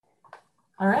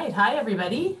All right, hi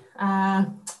everybody.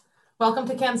 Welcome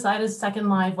to CANSIDA's second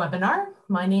live webinar.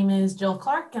 My name is Jill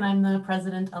Clark and I'm the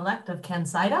president-elect of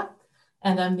CANSIDA,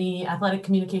 and I'm the athletic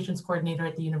communications coordinator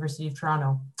at the University of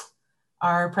Toronto.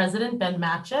 Our president, Ben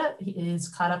Matchett, is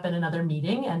caught up in another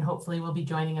meeting and hopefully will be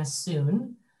joining us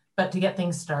soon. But to get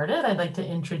things started, I'd like to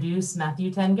introduce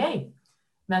Matthew Tanguay.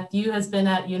 Matthew has been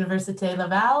at Université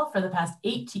Laval for the past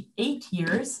eight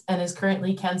years and is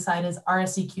currently CANSIDA's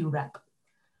RSEQ rep.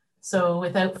 So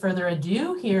without further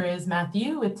ado, here is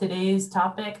Matthew with today's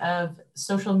topic of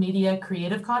social media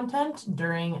creative content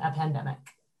during a pandemic.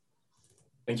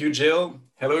 Thank you, Jill.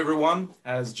 Hello, everyone.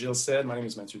 As Jill said, my name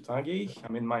is Matthew Tanguay.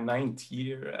 I'm in my 9th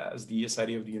year as the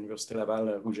SID of the Université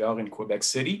Laval Rougeard in Quebec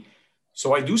City.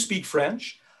 So I do speak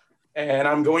French, and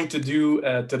I'm going to do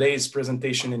today's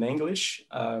presentation in English.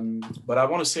 But I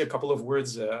want to say a couple of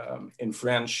words in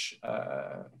French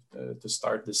to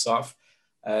start this off.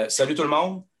 Salut tout le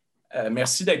monde.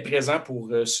 Merci d'être présent pour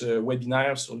ce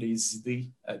webinaire sur les idées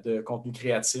de contenu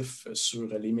créatif sur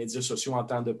les médias sociaux en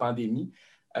temps de pandémie.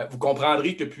 Vous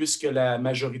comprendrez que puisque la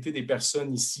majorité des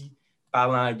personnes ici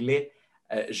parlent anglais,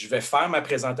 je vais faire ma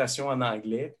présentation en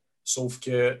anglais, sauf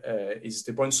que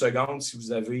n'hésitez pas une seconde si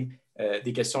vous avez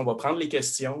des questions. On va prendre les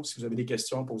questions. Si vous avez des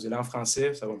questions, posez-les en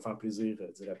français. Ça va me faire plaisir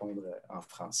d'y répondre en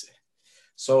français.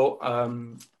 So,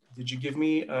 did you give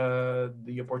me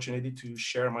the opportunity to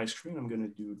share my screen? I'm going to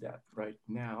do that right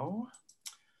now.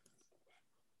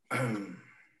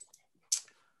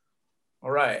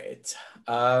 All right.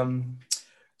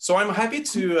 So I'm happy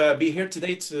to be here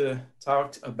today to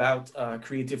talk about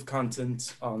creative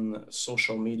content on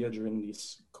social media during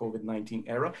this COVID-19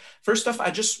 era. First off,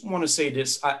 I just want to say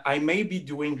this. I may be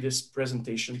doing this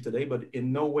presentation today, but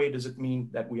in no way does it mean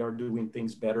that we are doing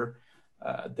things better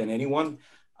than anyone.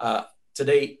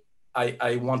 Today,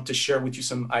 I want to share with you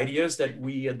some ideas that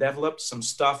we developed, some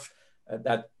stuff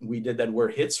that we did that were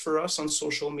hits for us on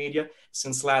social media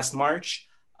since last March.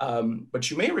 But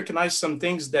you may recognize some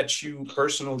things that you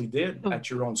personally did at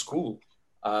your own school.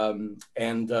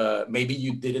 And maybe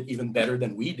you did it even better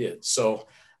than we did. So,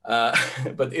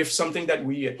 but if something that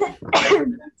we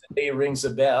today rings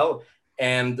a bell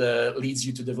and leads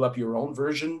you to develop your own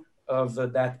version of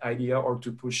that idea or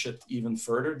to push it even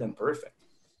further, then perfect.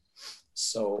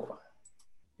 So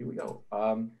here we go.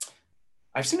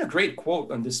 I've seen a great quote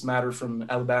on this matter from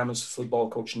Alabama's football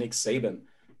coach, Nick Saban,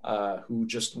 who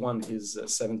just won his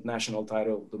 7th national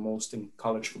title, the most in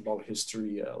college football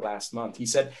history last month. He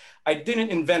said, "I didn't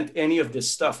invent any of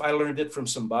this stuff. I learned it from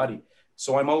somebody.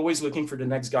 So I'm always looking for the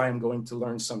next guy I'm going to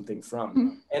learn something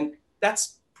from." And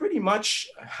that's pretty much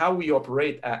how we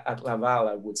operate at Laval,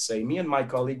 I would say. Me and my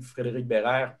colleague, Frédéric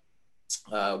Bérère,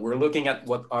 we're looking at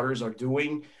what others are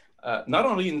doing, not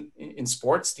only in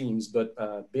sports teams, but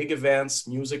big events,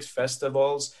 music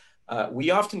festivals.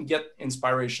 We often get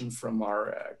inspiration from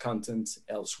our content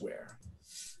elsewhere.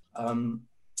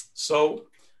 So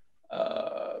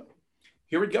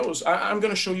here it goes. I'm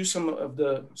going to show you some of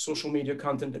the social media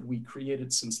content that we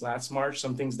created since last March,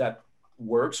 some things that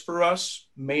works for us,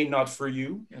 may not for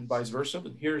you, and vice versa.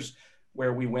 But here's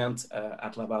where we went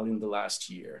at Laval in the last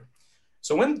year.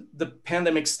 So when the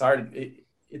pandemic started,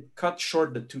 it cut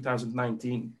short the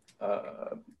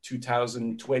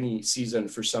 2019-2020 season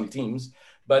for some teams,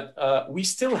 but we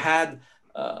still had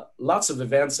lots of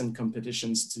events and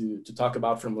competitions to talk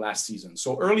about from last season.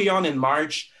 So early on in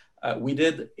March, we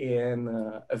did an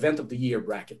event of the year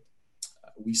bracket.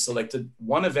 We selected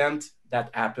one event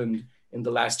that happened in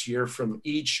the last year from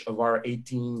each of our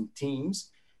 18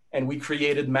 teams, and we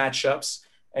created matchups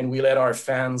and we let our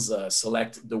fans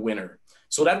select the winner.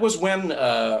 So that was when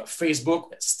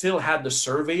Facebook still had the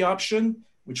survey option,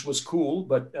 which was cool,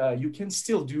 but you can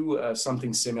still do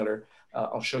something similar.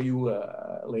 I'll show you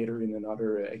later in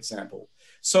another example.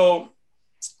 So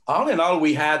all in all,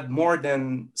 we had more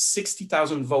than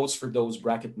 60,000 votes for those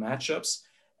bracket matchups.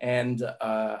 And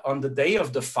on the day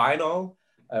of the final,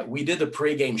 we did a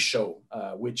pre-game show,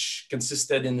 which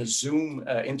consisted in a Zoom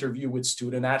interview with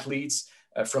student athletes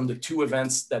from the 2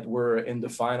 events that were in the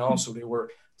final. So they were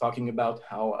talking about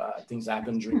how things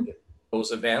happened during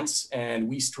those events. And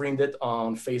we streamed it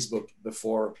on Facebook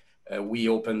before we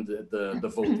opened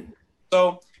the voting.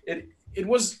 So it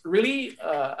was really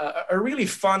a really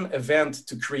fun event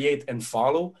to create and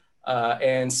follow.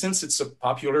 And since it's a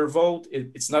popular vote,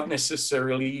 it's not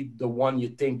necessarily the one you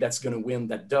think that's going to win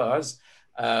that does.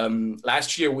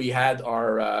 Last year, we had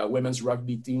our women's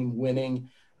rugby team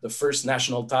winning the first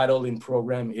national title in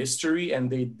program history,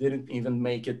 and they didn't even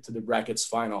make it to the brackets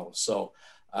final. So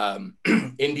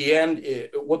in the end,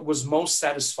 what was most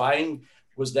satisfying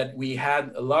was that we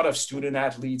had a lot of student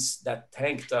athletes that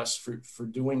thanked us for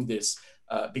doing this.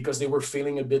 because they were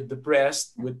feeling a bit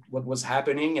depressed with what was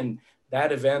happening. And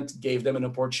that event gave them an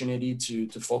opportunity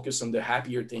to focus on the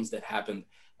happier things that happened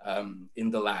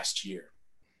in the last year.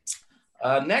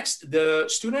 Next, the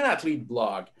student athlete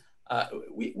blog.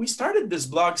 We started this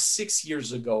blog 6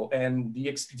 years ago, and the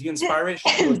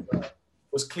inspiration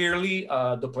was clearly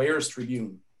the Players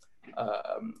Tribune.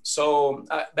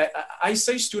 I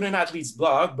say student athletes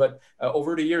blog, but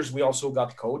over the years, we also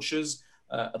got coaches,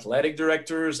 athletic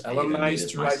directors, alumni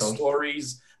to write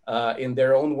stories in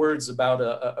their own words about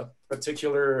a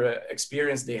particular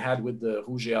experience they had with the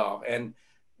Rouge et Or. And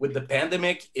with the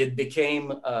pandemic, it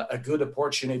became a good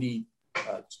opportunity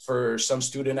for some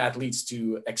student athletes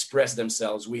to express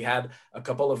themselves. We had a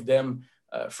couple of them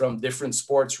from different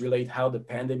sports relate how the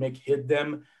pandemic hit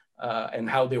them and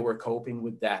how they were coping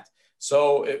with that.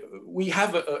 So we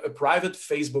have a private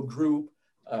Facebook group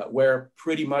where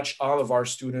pretty much all of our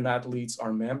student athletes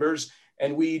are members,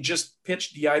 and we just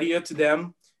pitched the idea to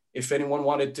them if anyone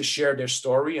wanted to share their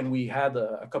story, and we had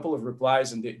a couple of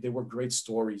replies, and they were great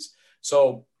stories.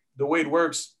 So the way it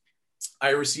works, I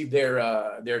received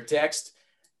their text,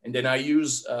 and then I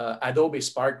use Adobe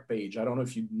Spark Page. I don't know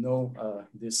if you know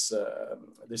this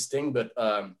thing, but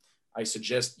I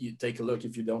suggest you take a look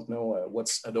if you don't know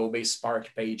what's Adobe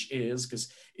Spark Page is, because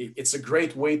it's a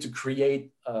great way to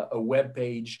create a web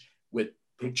page with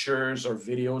pictures or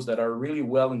videos that are really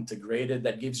well integrated,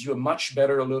 that gives you a much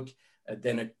better look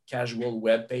than a casual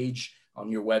web page on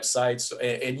your website. So,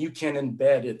 and you can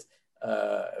embed it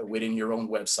within your own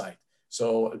website.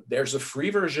 So there's a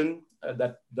free version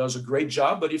that does a great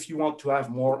job, but if you want to have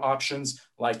more options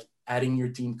like adding your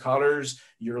team colors,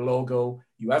 your logo,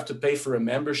 you have to pay for a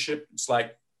membership. It's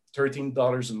like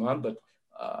 $13 a month, but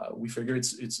we figure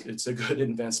it's a good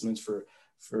investment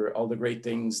for all the great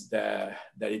things that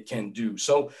it can do.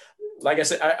 So like I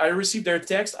said, I received their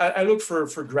text. I look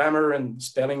for grammar and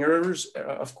spelling errors,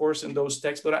 of course, in those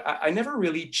texts, but I never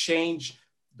really change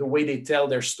the way they tell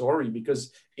their story,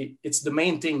 because it's the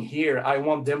main thing here. I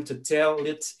want them to tell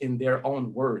it in their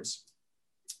own words.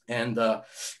 And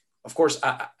of course,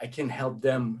 I can help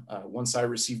them once I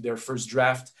receive their first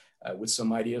draft with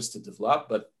some ideas to develop,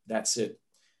 but that's it.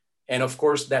 And of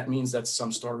course, that means that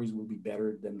some stories will be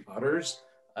better than others.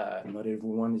 Not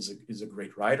everyone is a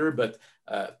great writer, but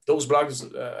those blogs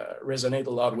resonate a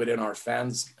lot within our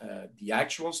fans, the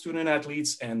actual student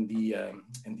athletes and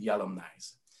the alumni.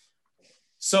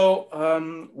 So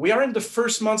we are in the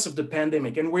first months of the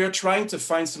pandemic, and we are trying to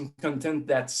find some content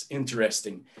that's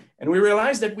interesting. And we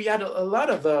realized that we had a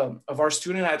lot of our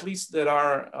student athletes that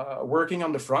are working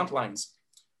on the front lines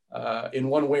in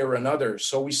one way or another.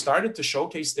 So we started to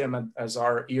showcase them as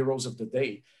our heroes of the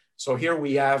day. So here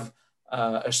we have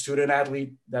a student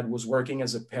athlete that was working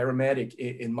as a paramedic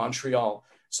in Montreal.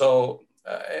 So,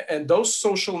 and those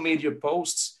social media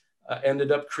posts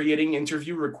ended up creating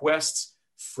interview requests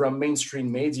from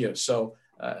mainstream media. So,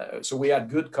 so we had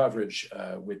good coverage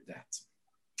with that.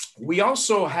 We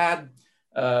also had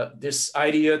this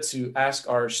idea to ask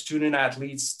our student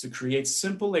athletes to create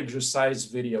simple exercise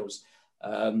videos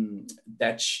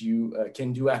that you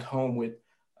can do at home with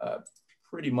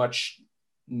pretty much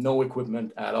no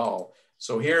equipment at all.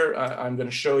 So here I'm going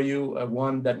to show you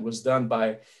one that was done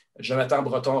by Jonathan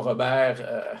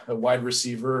Breton-Robert, a wide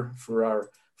receiver for our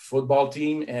football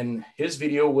team, and his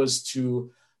video was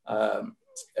to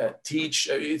teach.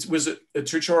 It was a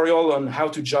tutorial on how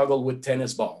to juggle with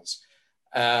tennis balls.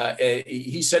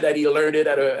 He said that he learned it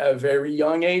at a very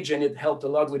young age, and it helped a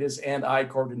lot with his hand-eye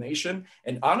coordination.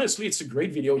 And honestly, it's a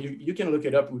great video. You can look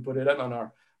it up. We put it up on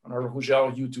our Rouge et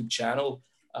Or YouTube channel.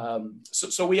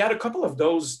 So we had a couple of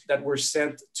those that were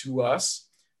sent to us.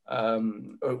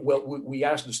 Well, we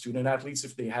asked the student athletes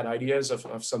if they had ideas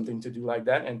of something to do like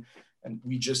that. And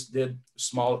we just did a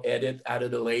small edit,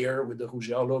 added a layer with the Rouge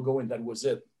et Or logo, and that was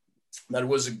it. That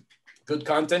was a good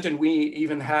content. And we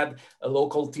even had a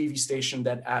local TV station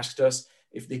that asked us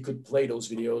if they could play those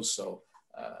videos. So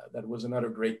that was another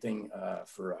great thing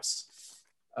for us.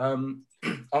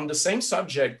 On the same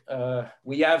subject,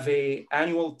 we have an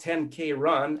annual 10K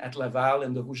run at Laval,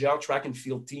 and the Rouge et Or track and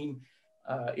field team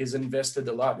is invested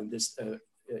a lot in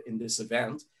this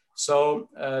event. So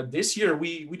this year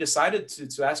we decided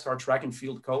to ask our track and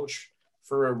field coach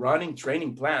for a running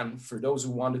training plan for those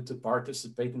who wanted to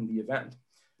participate in the event,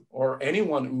 or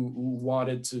anyone who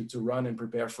wanted to run and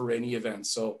prepare for any event.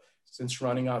 So since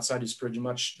running outside is pretty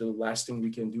much the last thing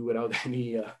we can do without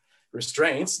any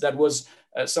restraints, that was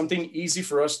something easy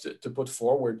for us to put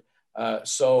forward.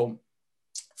 So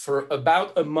for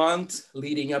about a month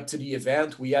leading up to the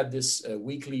event, we had this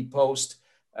weekly post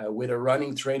with a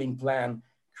running training plan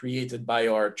created by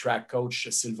our track coach,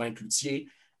 Sylvain Cloutier.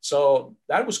 So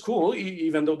that was cool,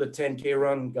 even though the 10K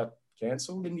run got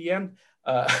canceled in the end.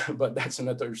 But that's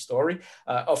another story.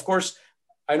 Of course,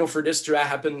 I know for this to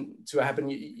happen,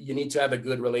 you need to have a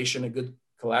good relation, a good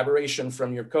collaboration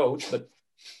from your coach, but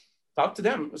talk to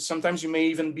them. Sometimes you may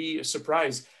even be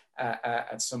surprised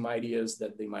at some ideas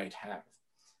that they might have.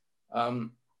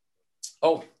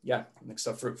 Oh, yeah, next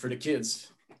up for the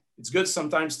kids. It's good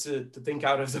sometimes to think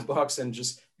out of the box and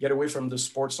just get away from the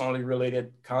sports only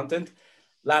related content.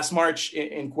 Last March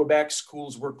in Quebec,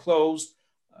 schools were closed.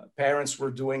 Parents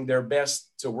were doing their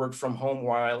best to work from home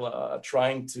while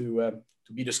trying to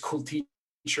be the school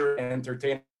teacher and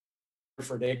entertainer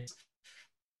for their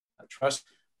trust.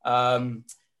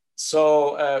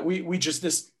 So we just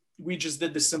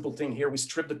did this simple thing here. We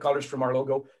stripped the colors from our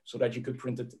logo so that you could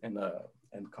print it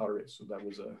and color it. So that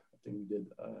was a thing we did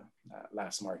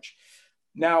last March.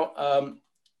 Now,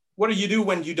 what do you do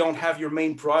when you don't have your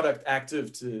main product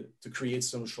active to create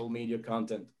social media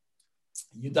content?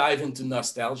 You dive into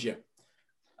nostalgia,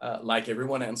 like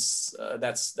everyone else.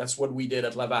 That's what we did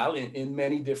at Laval in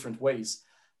many different ways.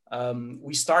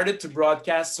 We started to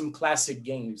broadcast some classic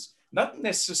games, not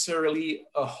necessarily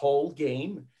a whole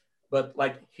game, but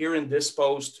like here in this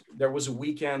post, there was a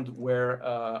weekend where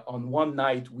on one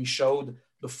night we showed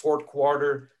the fourth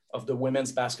quarter of the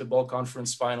women's basketball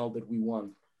conference final that we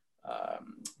won.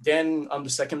 Then on the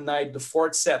second night, the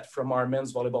fourth set from our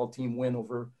men's volleyball team win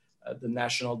over the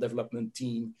national development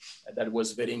team that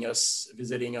was visiting us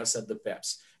at the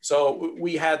PEPs. So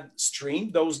we had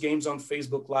streamed those games on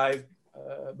Facebook Live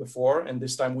before, and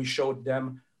this time we showed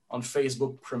them on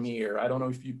Facebook Premiere. I don't know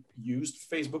if you used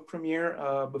Facebook Premiere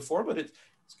before, but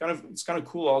it's kind of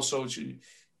cool. Also,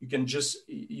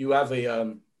 you have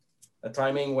a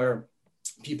timing where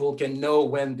people can know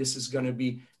when this is going to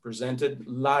be presented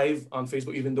live on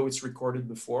Facebook, even though it's recorded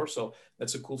before. So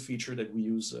that's a cool feature that we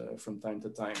use from time to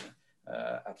time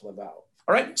at Laval.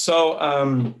 All right,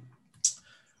 so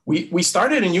we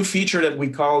started a new feature that we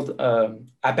called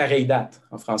Appareil date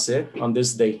en français, on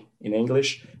this day in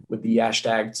English, with the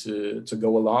hashtag to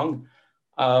go along.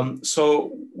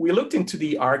 So we looked into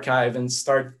the archive and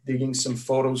started digging some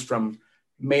photos from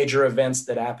major events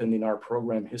that happened in our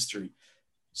program history.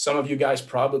 Some of you guys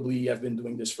probably have been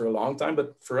doing this for a long time,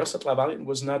 but for us at Laval, it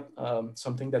was not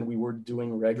something that we were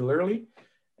doing regularly.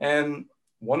 And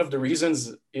one of the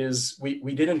reasons is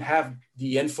we didn't have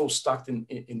the info stocked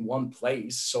in one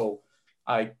place. So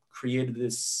I created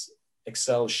this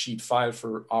Excel sheet file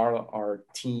for our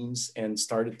teams and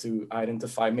started to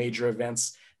identify major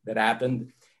events that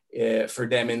happened for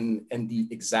them in the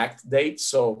exact date.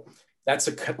 So that's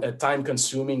a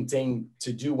time-consuming thing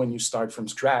to do when you start from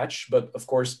scratch, but of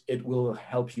course, it will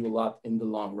help you a lot in the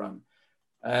long run.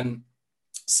 And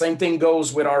same thing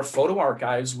goes with our photo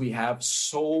archives. We have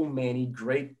so many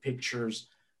great pictures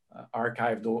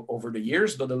archived over the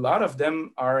years, but a lot of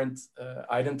them aren't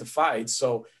identified.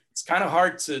 So it's kind of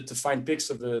hard to find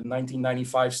pics of the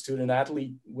 1995 student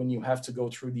athlete when you have to go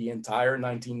through the entire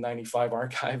 1995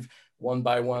 archive one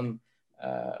by one.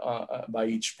 By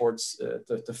each sports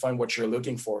to find what you're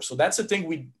looking for. So that's a thing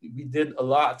we did a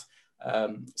lot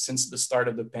since the start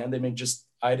of the pandemic, just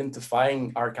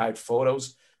identifying archived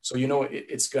photos. So, you know,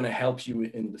 it's going to help you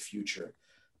in the future.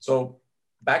 So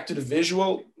back to the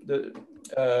visual,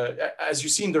 as you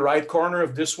see in the right corner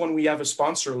of this one, we have a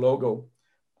sponsor logo.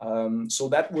 So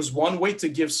that was one way to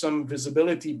give some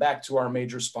visibility back to our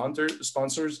major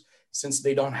sponsors, since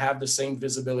they don't have the same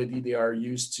visibility they are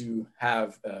used to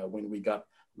have when we got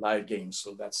live games.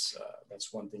 So that's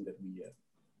one thing that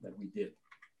we did.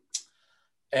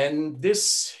 And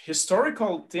this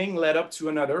historical thing led up to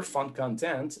another fun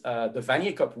content, the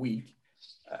Vanier Cup week.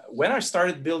 When I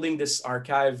started building this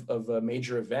archive of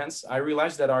major events, I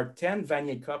realized that our 10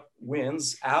 Vanier Cup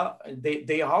wins,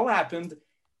 they all happened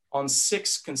on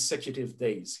 6 consecutive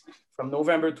days, from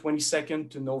November 22nd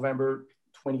to November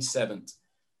 27th.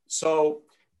 So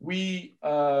we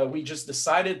just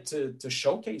decided to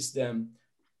showcase them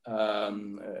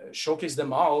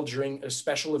all during a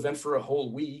special event for a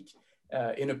whole week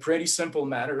in a pretty simple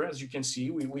manner. As you can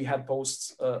see, we had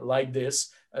posts like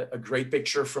this, a great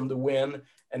picture from the win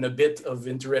and a bit of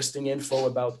interesting info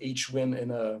about each win in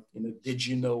a Did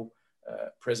You Know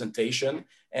presentation.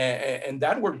 And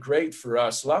that worked great for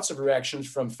us. Lots of reactions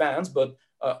from fans, but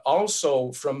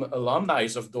also from alumni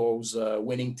of those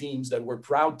winning teams that were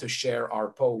proud to share our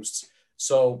posts.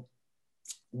 So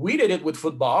we did it with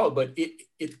football, but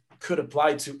it could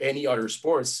apply to any other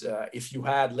sports. If you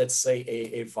had, let's say,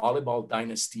 a volleyball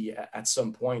dynasty at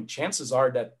some point, chances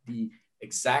are that the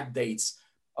exact dates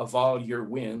of all your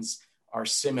wins are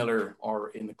similar or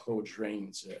in the close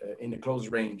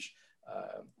range.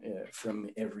 from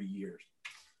every year.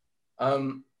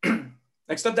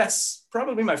 Next up, that's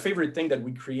probably my favorite thing that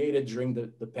we created during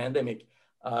the pandemic.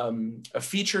 A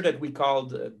feature that we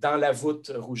called Dans la voûte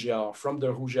Rougeard, from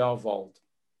the Rougeard vault.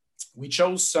 We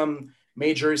chose some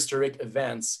major historic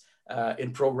events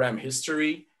in program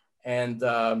history, and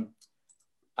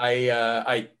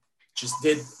I just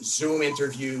did Zoom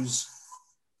interviews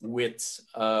with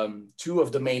two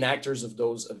of the main actors of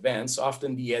those events,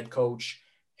 often the head coach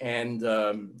and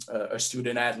a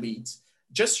student athlete,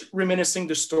 just reminiscing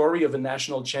the story of a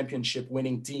national championship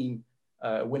winning team,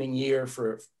 winning year.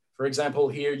 For example,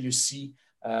 here you see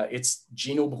it's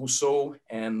Gino Brousseau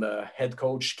and head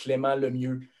coach Clément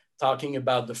Lemieux talking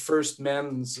about the first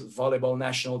men's volleyball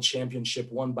national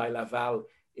championship won by Laval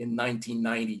in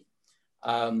 1990.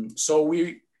 So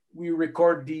we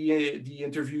record the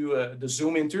interview, the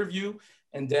Zoom interview,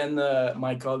 and then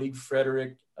my colleague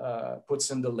Frederick puts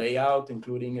in the layout,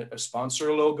 including a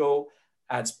sponsor logo,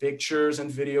 adds pictures and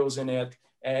videos in it.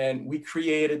 And we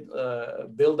created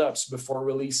build-ups before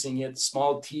releasing it,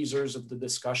 small teasers of the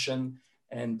discussion,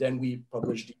 and then we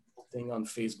published the whole thing on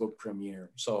Facebook Premiere.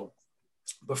 So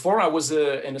before I was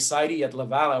in a society at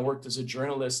Laval, I worked as a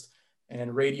journalist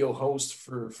and radio host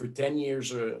for 10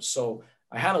 years or so.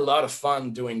 I had a lot of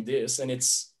fun doing this, and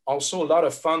it's also a lot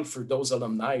of fun for those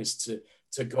alumni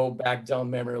to go back down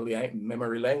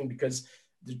memory lane, because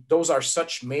those are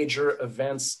such major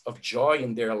events of joy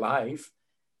in their life.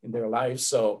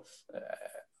 So,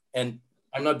 and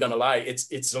I'm not gonna lie,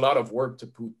 it's a lot of work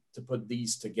to put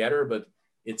these together, but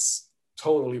it's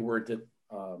totally worth it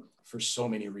for so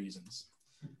many reasons.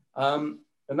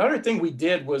 Another thing we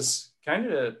did was kind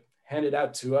of handed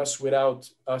out to us without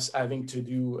us having to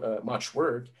do much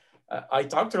work. I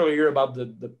talked earlier about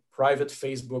the private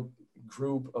Facebook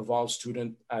group of all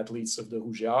student athletes of the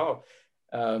Rougeard.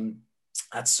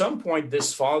 At some point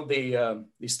this fall,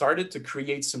 they started to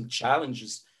create some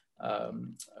challenges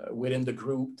within the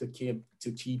group to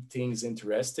keep things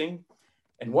interesting.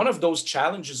 And one of those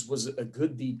challenges was a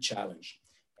good deed challenge.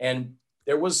 And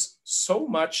there was so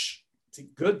much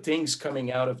good things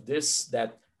coming out of this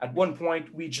that at one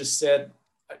point we just said,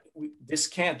 this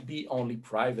can't be only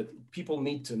private. People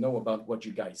need to know about what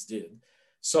you guys did.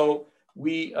 So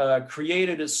we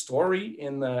created a story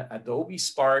in Adobe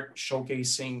Spark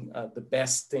showcasing the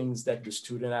best things that the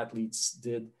student athletes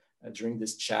did during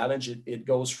this challenge. It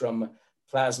goes from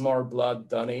plasma or blood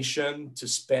donation to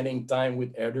spending time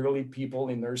with elderly people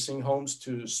in nursing homes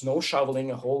to snow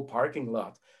shoveling a whole parking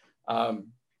lot.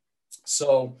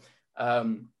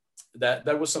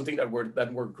 That was something that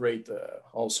worked great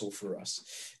also for us.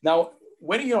 Now,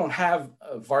 when you don't have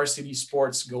varsity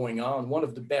sports going on, one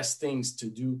of the best things to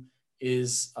do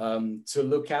is to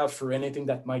look out for anything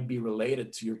that might be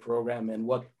related to your program and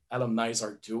what alumni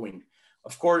are doing.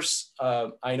 Of course,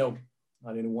 I know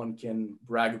not anyone can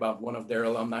brag about one of their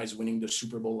alumni winning the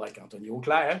Super Bowl like Antonio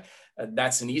Claire.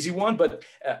 That's an easy one, but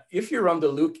if you're on the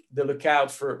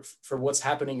lookout for what's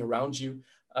happening around you,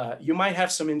 you might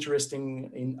have some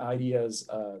interesting ideas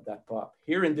that pop.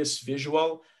 Here in this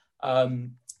visual,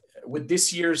 with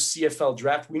this year's CFL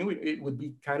draft, we knew it would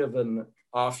be kind of an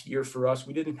off year for us.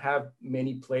 We didn't have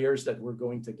many players that were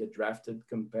going to get drafted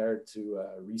compared to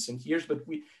recent years, but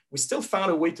we still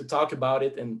found a way to talk about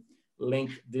it and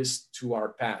link this to our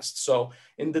past. So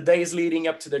in the days leading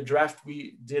up to the draft,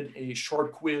 we did a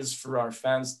short quiz for our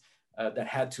fans that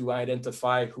had to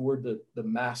identify who were the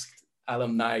masked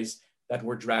alumni that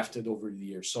were drafted over the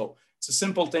years. So it's a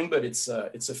simple thing, but it's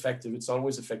effective. It's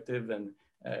always effective and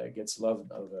gets a lot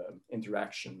of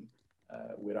interaction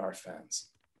with our fans.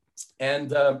 And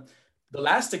the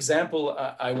last example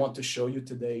I want to show you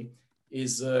today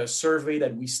is a survey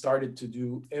that we started to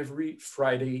do every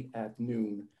Friday at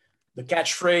noon. The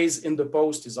catchphrase in the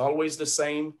post is always the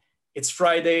same. It's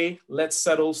Friday, let's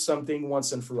settle something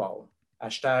once and for all.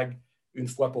 Hashtag une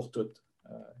fois pour toutes,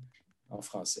 en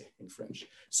français, in French.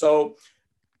 So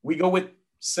we go with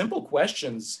simple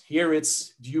questions. Here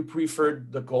it's, do you prefer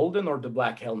the golden or the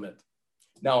black helmet?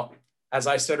 Now, as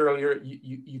I said earlier,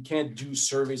 you can't do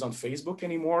surveys on Facebook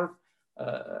anymore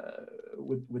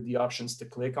with the options to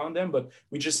click on them, but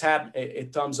we just had a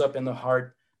thumbs up and a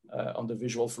heart on the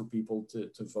visual for people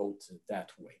to vote that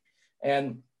way.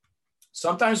 And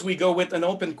sometimes we go with an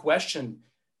open question.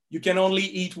 You can only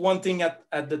eat one thing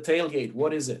at the tailgate.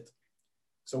 What is it?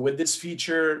 So with this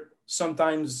feature,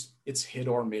 sometimes it's hit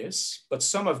or miss, but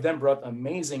some of them brought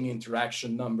amazing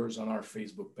interaction numbers on our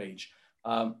Facebook page.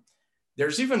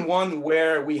 There's even one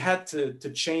where we had to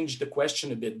change the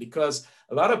question a bit because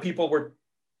a lot of people were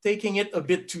taking it a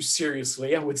bit too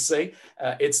seriously, I would say.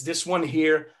 It's this one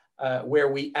here where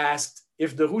we asked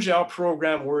if the Rouge et Or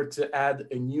program were to add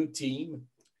a new team,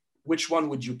 which one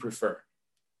would you prefer?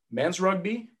 Men's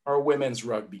rugby or women's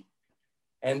rugby?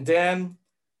 And then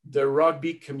the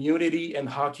rugby community and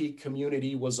hockey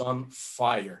community was on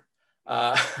fire.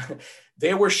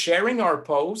 They were sharing our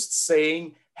posts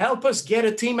saying, help us get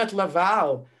a team at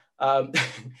Laval.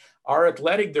 Our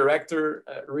athletic director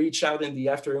reached out in the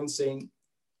afternoon saying,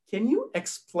 can you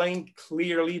explain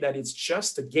clearly that it's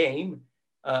just a game?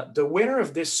 The winner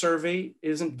of this survey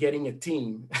isn't getting a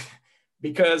team.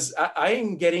 Because I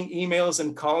am getting emails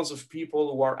and calls of people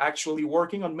who are actually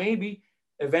working on maybe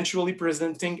eventually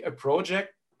presenting a project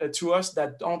to us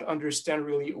that don't understand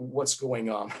really what's going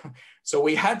on. So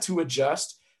we had to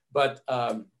adjust, but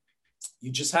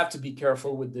you just have to be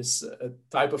careful with this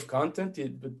type of content.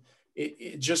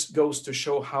 It just goes to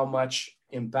show how much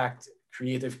impact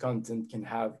creative content can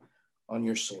have on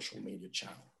your social media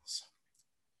channels.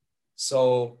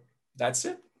 So that's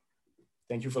it.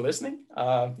 Thank you for listening.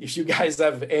 If you guys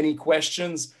have any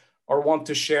questions or want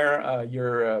to share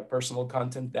your personal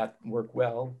content that work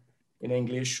well in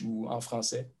English ou en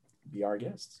français, be our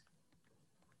guests.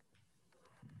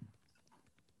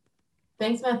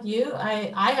 Thanks, Matthew.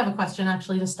 I have a question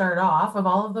actually to start off. Of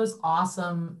all of those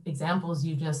awesome examples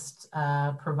you just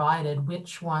provided,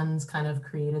 which ones kind of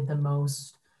created the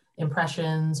most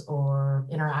impressions or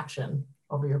interaction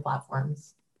over your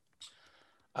platforms?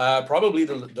 Probably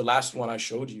the last one I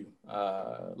showed you.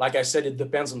 Like I said, it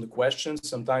depends on the questions.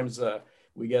 Sometimes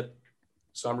we get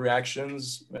some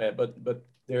reactions, but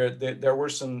there were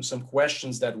some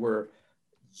questions that were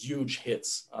huge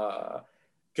hits.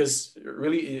 Because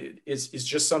really, it's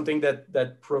just something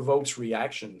that provokes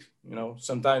reaction. You know,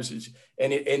 sometimes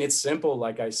it's simple.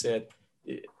 Like I said,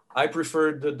 I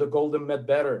prefer the golden met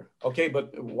better. Okay,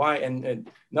 but why? And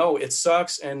no, it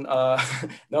sucks. And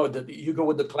no, you go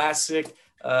with the classic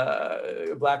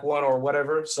black one or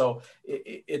whatever. So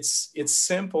it's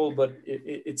simple, but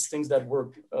it's things that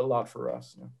work a lot for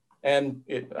us. You know? And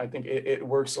I think it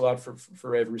works a lot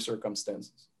for every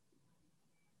circumstances.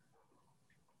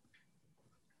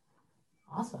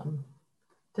 Awesome.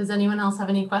 Does anyone else have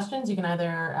any questions? You can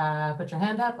either put your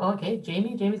hand up. Oh, okay,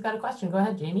 Jamie. Jamie's got a question. Go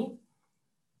ahead, Jamie.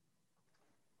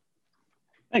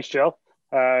 Thanks, Jill.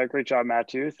 Great job,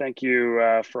 Matthew. Thank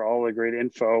you for all the great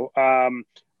info.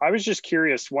 I was just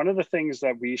curious, one of the things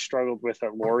that we struggled with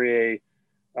at Laurier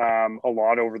a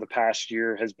lot over the past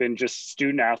year has been just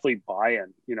student athlete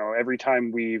buy-in. You know, every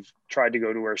time we've tried to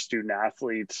go to our student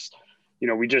athletes, you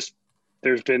know,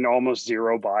 there's been almost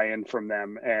zero buy-in from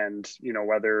them. And, you know,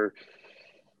 whether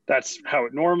that's how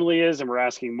it normally is and we're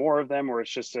asking more of them, or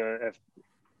it's just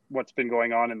what's been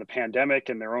going on in the pandemic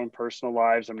and their own personal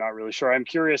lives, I'm not really sure. I'm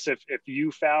curious if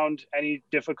you found any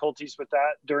difficulties with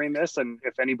that during this, and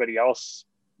if anybody else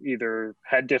either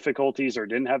had difficulties or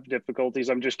didn't have difficulties.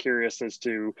 I'm just curious as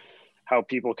to how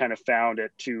people kind of found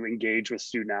it to engage with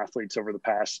student athletes over the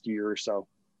past year or so.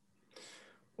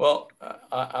 Well,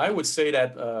 I would say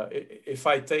that if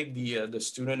I take the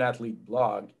student athlete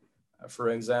blog, for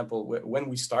example, when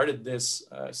we started this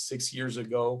 6 years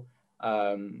ago,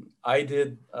 I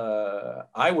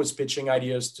was pitching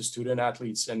ideas to student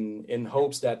athletes and in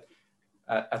hopes that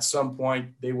at some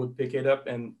point they would pick it up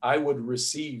and I would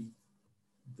receive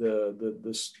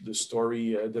the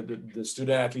story, the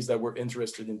student athletes that were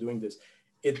interested in doing this.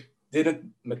 It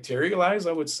didn't materialize,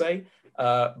 I would say,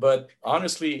 but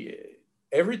honestly,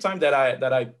 every time that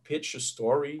I pitch a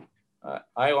story,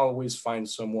 I always find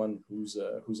someone who's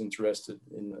interested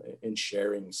in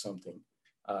sharing something.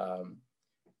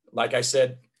 Like I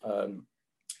said,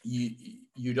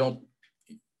 you don't.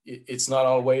 It's not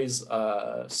always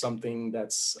something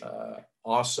that's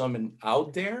awesome and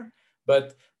out there,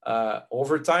 but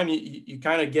over time you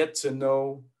kind of get to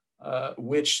know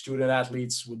which student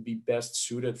athletes would be best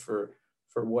suited for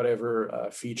whatever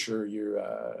feature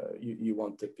you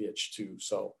want to pitch to.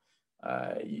 So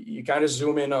you kind of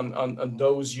zoom in on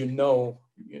those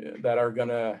that are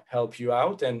gonna help you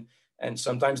out, and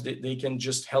sometimes they can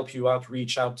just help you out,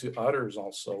 reach out to others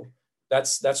also.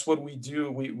 That's what we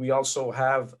do. We also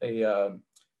have a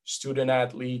student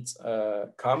athlete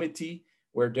committee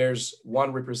where there's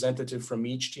one representative from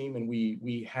each team, and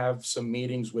we have some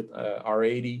meetings with our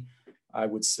 80, I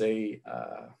would say,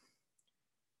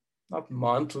 not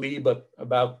monthly, but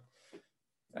about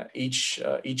each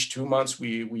 2 months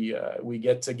we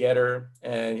get together,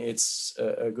 and it's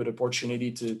a good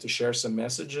opportunity to share some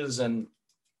messages and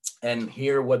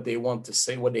hear what they want to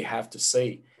say, what they have to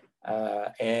say,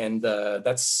 and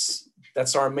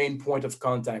that's our main point of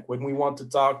contact. When we want to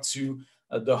talk to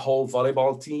the whole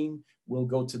volleyball team, will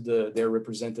go to their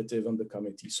representative on the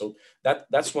committee. So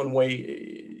that's one way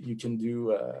you can do,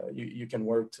 you can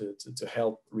work to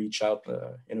help reach out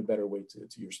in a better way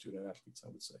to your student athletes, I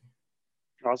would say.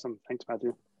 Awesome. Thanks,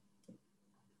 Matthew.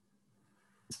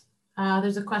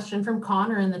 There's a question from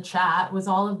Connor in the chat. Was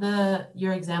all of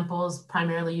your examples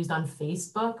primarily used on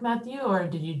Facebook, Matthew, or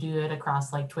did you do it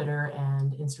across like Twitter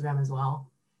and Instagram as well?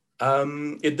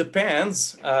 It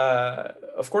depends.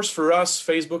 Of course, for us,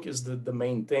 Facebook is the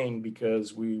main thing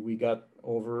because we got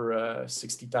over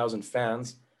 60,000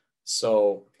 fans.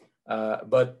 So,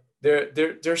 but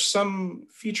there's some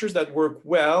features that work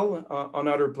well on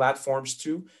other platforms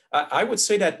too. I would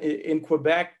say that in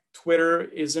Quebec, Twitter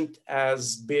isn't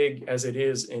as big as it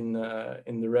is in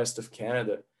the rest of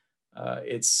Canada.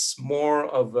 It's more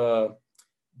of a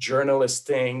journalist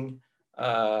thing.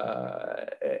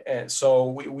 And so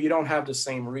we don't have the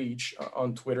same reach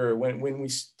on Twitter. When we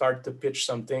start to pitch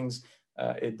some things,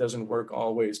 it doesn't work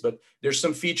always. But there's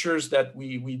some features that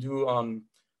we do on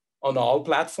all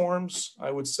platforms.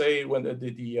 I would say when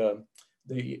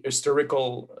the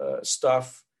historical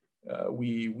stuff,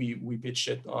 we pitch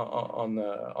it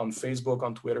on Facebook,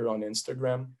 on Twitter, on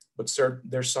Instagram. But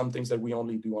there's some things that we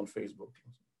only do on Facebook.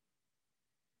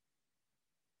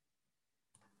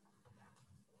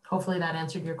 Hopefully that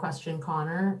answered your question,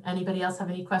 Connor. Anybody else have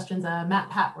any questions? Matt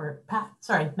Packwood,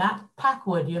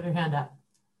 you have your hand up.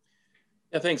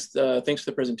 Yeah, thanks. Thanks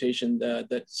for the presentation.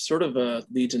 That sort of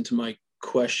leads into my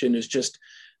question is just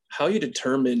how you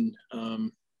determine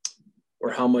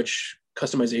or how much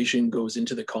customization goes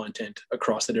into the content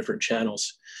across the different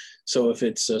channels. So if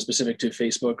it's specific to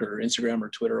Facebook or Instagram or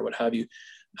Twitter or what have you,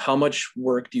 how much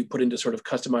work do you put into sort of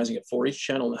customizing it for each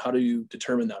channel, and how do you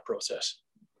determine that process?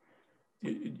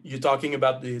 You're talking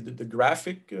about the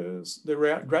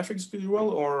graphics visual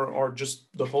or just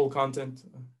the whole content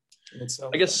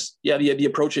itself? I guess, yeah, the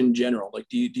approach in general. Like,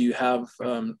 do you have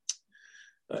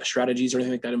strategies or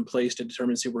anything like that in place to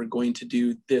determine, say, we're going to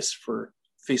do this for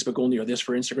Facebook only or this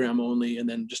for Instagram only, and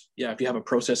then just, yeah, if you have a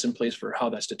process in place for how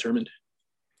that's determined?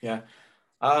 Yeah,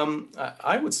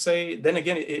 I would say, then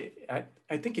again,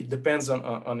 I think it depends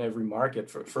on every market.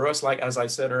 For us, like as I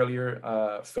said earlier,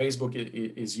 Facebook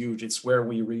is huge. It's where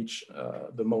we reach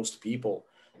the most people.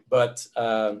 But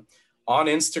on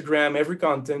Instagram, every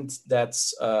content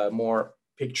that's more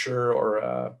picture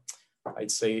or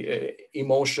I'd say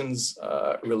emotions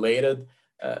related,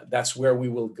 that's where we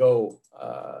will go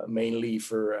mainly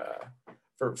for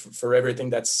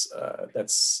everything that's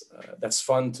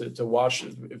fun to watch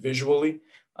visually.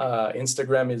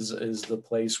 Instagram is the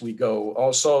place we go.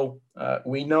 Also,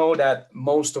 we know that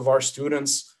most of our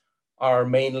students are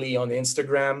mainly on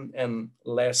Instagram and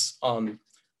less on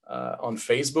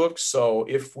Facebook. So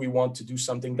if we want to do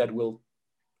something that will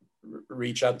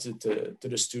reach out to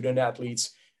the student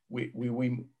athletes, we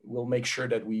will make sure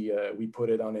that we put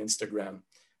it on Instagram.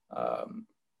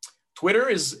 Twitter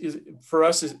is for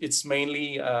us, it's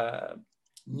mainly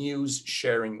news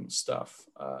sharing stuff.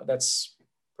 That's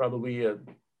probably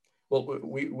well,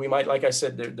 we might, like I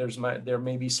said, there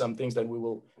may be some things that we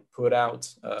will put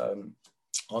out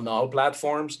on all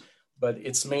platforms, but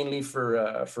it's mainly for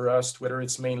us, Twitter.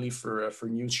 It's mainly for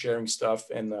news sharing stuff,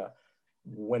 and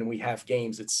when we have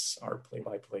games, it's our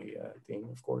play-by-play thing,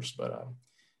 of course. But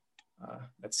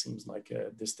that seems like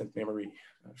a distant memory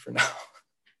for now.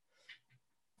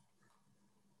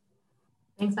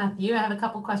 Thanks, Matthew. I have a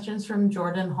couple questions from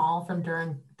Jordan Hall from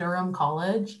Durham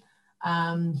College.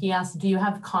 He asked, do you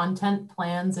have content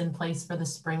plans in place for the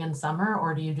spring and summer,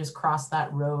 or do you just cross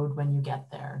that road when you get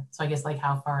there? So I guess, like,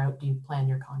 how far out do you plan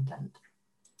your content?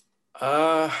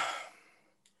 I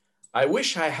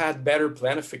wish I had better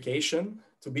planification,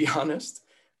 to be honest.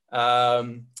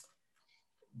 There's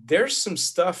some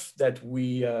stuff that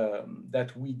we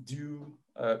do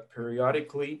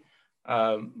periodically.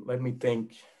 Let me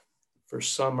think. For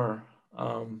summer,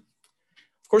 of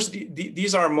course,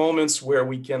 these are moments where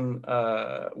we can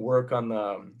work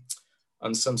on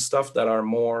some stuff that are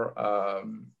more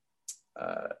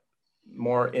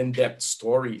in-depth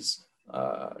stories,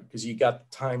 because you got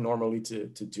time normally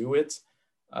to do it.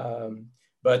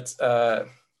 But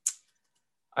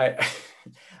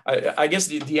I guess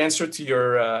the answer to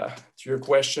your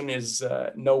question is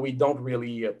no, we don't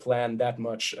really plan that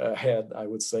much ahead, I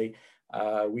would say.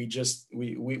 We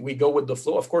go with the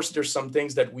flow. Of course, there's some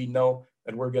things that we know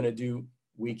that we're going to do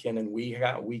week in and week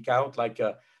out, like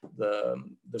the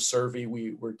survey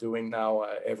we're doing now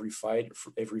every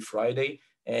Friday,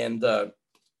 and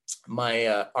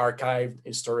my archived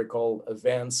historical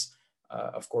events.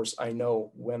 Of course, I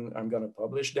know when I'm going to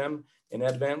publish them in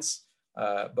advance,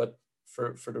 but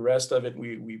for the rest of it,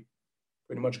 we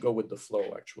pretty much go with the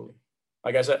flow, actually.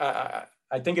 like I said,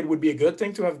 I think it would be a good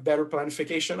thing to have better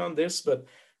planification on this, but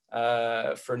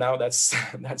for now, that's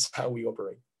that's how we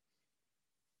operate.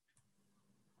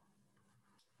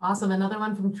 Awesome. Another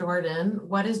one from Jordan.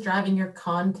 What is driving your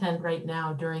content right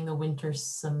now during the winter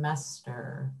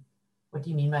semester? What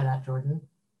do you mean by that, Jordan?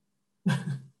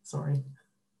 Sorry.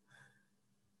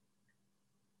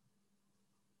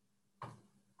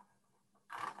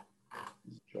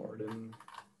 Jordan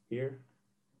here.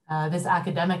 This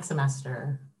academic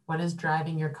semester. What is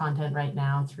driving your content right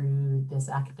now through this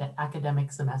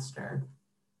academic semester?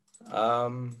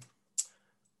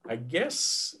 I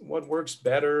guess what works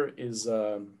better is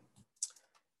the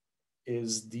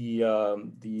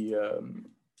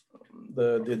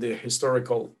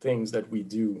historical things that we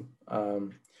do.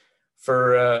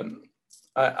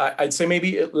 I'd say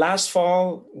maybe last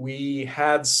fall we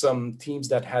had some teams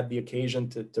that had the occasion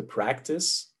to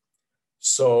practice.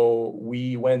 So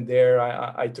we went there.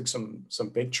 I took some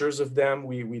pictures of them.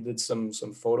 We did some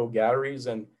photo galleries,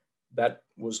 and that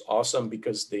was awesome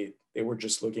because they were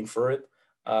just looking for it.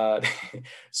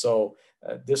 So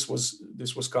this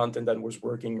was content that was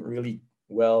working really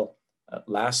well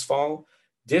last fall.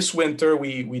 This winter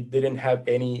we didn't have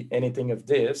anything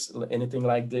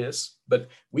like this, but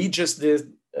we just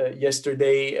did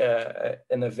yesterday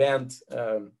an event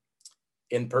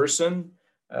in person,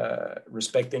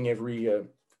 respecting every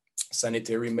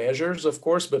sanitary measures, of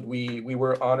course, but we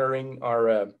were honoring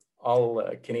our all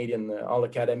Canadian all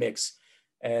academics,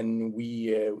 and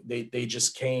they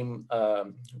just came.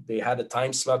 They had a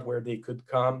time slot where they could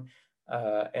come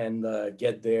and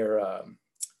get their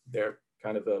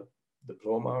kind of a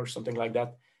diploma or something like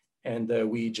that, and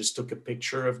we just took a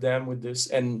picture of them with this,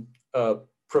 and a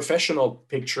professional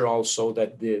picture also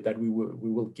that we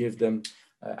will give them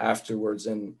afterwards,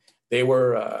 and they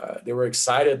were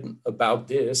excited about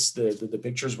this. The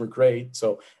pictures were great.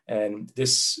 So, and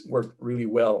this worked really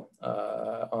well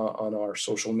on our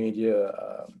social media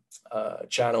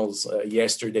channels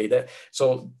yesterday.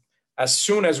 So as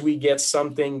soon as we get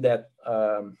something that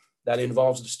that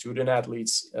involves the student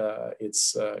athletes,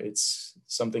 it's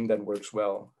something that works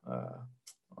well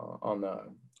on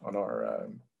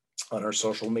our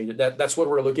social media. That's what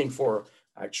we're looking for,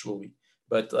 actually.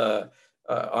 But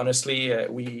honestly,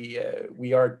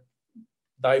 we are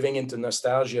diving into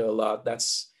nostalgia a lot.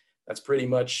 That's pretty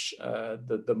much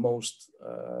the most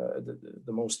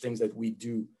things that we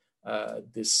do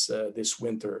this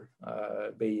winter.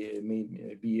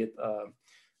 Be it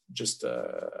just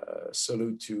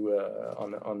salute to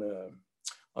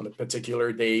on a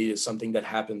particular day, something that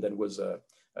happened that was a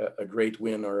great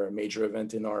win or a major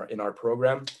event in our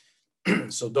program.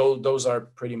 So those are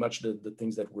pretty much the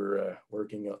things that we're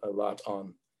working a lot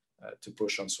on to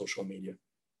push on social media.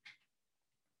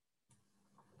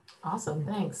 Awesome,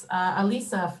 thanks.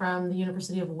 Elisa from the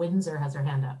University of Windsor has her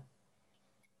hand up.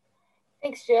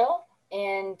 Thanks, Jill.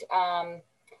 And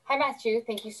hi, Matthew.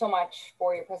 Thank you so much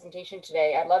for your presentation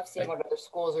today. I love seeing what other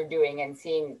schools are doing and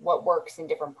seeing what works in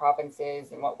different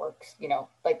provinces and what works,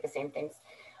 like the same things.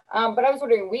 But I was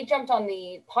wondering, we jumped on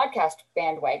the podcast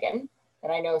bandwagon,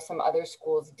 and I know some other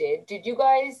schools did. Did you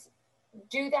guys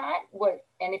do that?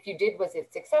 And if you did, was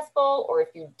it successful? Or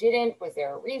if you didn't, was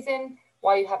there a reason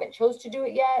why you haven't chose to do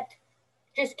it yet?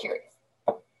 Just curious.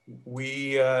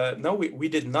 No, we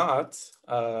did not.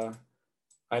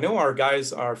 I know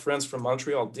our friends from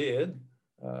Montreal did.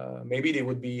 Maybe they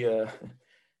would be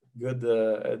good.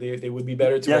 They would be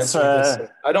better to answer this.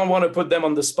 I don't want to put them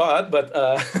on the spot, but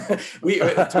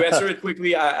to answer it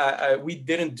quickly, we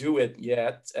didn't do it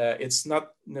yet. It's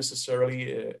not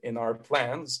necessarily in our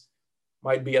plans.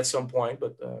 Might be at some point,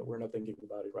 but we're not thinking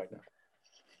about it right now.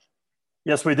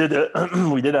 Yes, we did.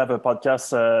 We did have a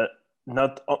podcast.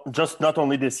 Not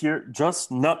this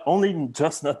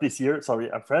year.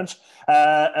 Sorry, I'm French.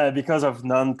 Because of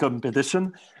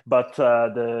non-competition, but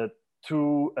the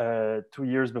two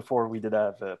years before we did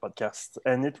have a podcast,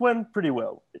 and it went pretty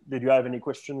well. Did you have any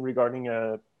question regarding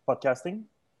podcasting?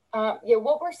 Yeah,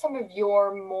 what were some of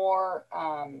your more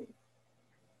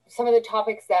some of the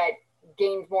topics that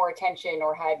gained more attention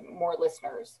or had more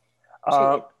listeners?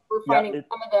 We're finding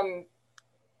some of them,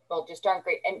 well, just aren't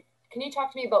great. And can you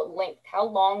talk to me about length? How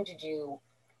long did you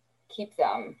keep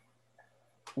them?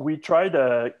 We tried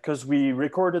because we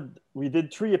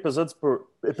did 3 episodes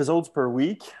per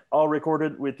week, all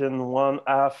recorded within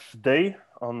 1/2 day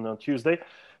on Tuesday.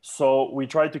 So we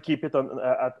tried to keep it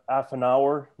at half an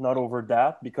hour, not over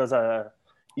that, because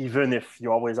even if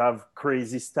you always have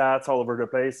crazy stats all over the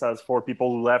place, as for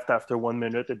people who left after 1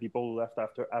 minute and people who left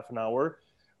after half an hour,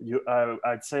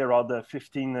 I'd say around the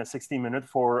 15, 16 minutes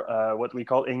for what we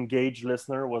call engaged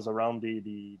listener was around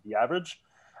the average.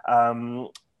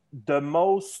 The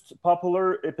most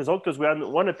popular episode, because we had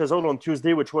one episode on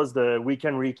Tuesday, which was the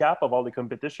weekend recap of all the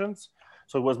competitions.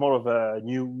 So it was more of a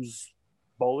news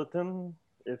bulletin,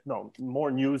 more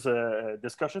news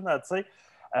discussion, I'd say.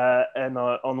 And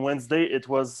on Wednesday, it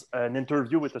was an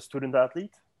interview with a student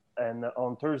athlete. And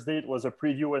on Thursday, it was a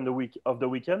preview of the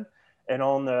weekend. And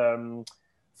on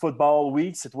football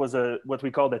weeks, it was what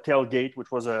we call the tailgate,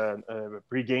 which was a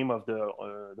pregame of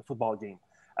the football game.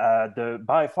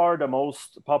 By far the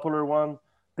most popular one,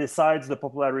 besides the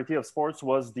popularity of sports,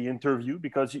 was the interview,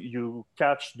 because you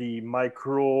catch the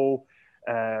micro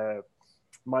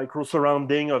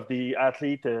surrounding of the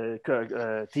athlete.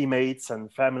 Teammates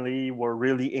and family were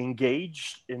really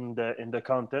engaged in the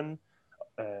content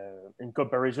in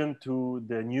comparison to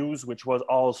the news, which was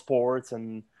all sports,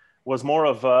 and was more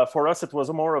of for us, it was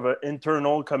more of an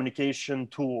internal communication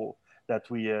tool that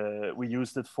we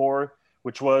used it for,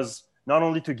 which was not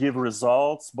only to give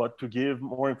results, but to give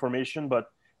more information. But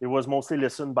it was mostly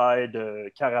listened by the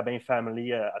Carabin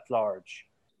family at large.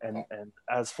 And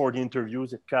as for the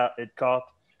interviews, it caught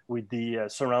with the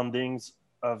surroundings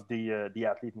of the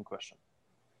athlete in question.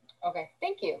 Okay,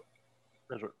 thank you.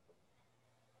 Pleasure.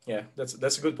 Yeah,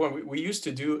 that's a good point. We used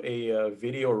to do a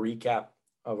video recap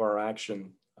of our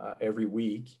action every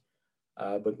week,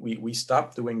 but we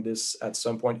stopped doing this at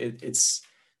some point.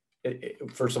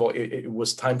 First of all, it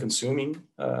was time consuming.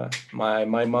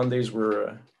 My Mondays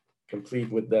were complete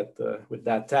with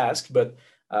that task, but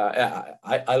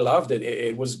I loved it.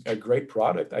 It was a great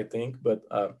product, I think. But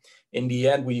in the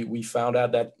end, we found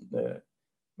out that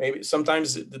maybe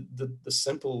sometimes the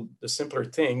simpler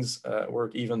things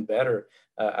work even better.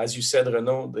 As you said,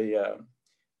 Renaud,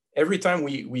 every time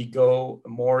we go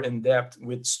more in depth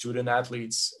with student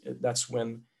athletes, that's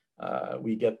when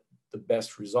we get the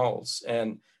best results.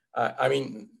 And I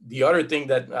mean, the other thing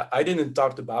that I didn't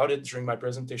talk about it during my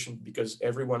presentation because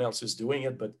everyone else is doing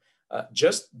it, but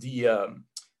just the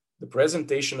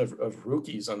presentation of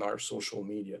rookies on our social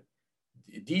media,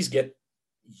 these get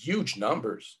huge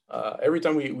numbers. Every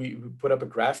time we put up a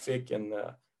graphic and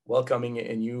welcoming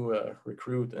a new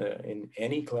recruit in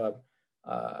any club,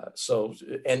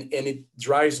 and it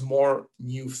drives more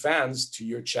new fans to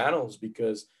your channels,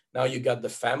 because now you got the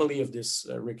family of this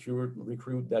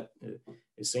recruit that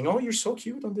is saying, "Oh, you're so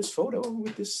cute on this photo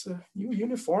with this new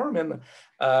uniform," and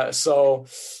that's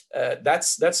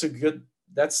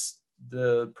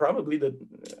probably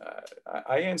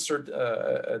I answered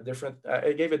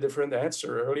I gave a different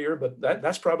answer earlier, but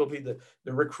that's probably the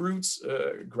recruits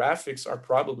graphics are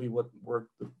probably what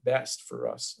worked the best for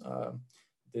us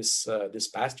this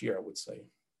past year, I would say.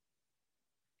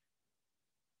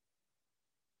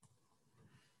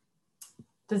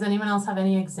 Does anyone else have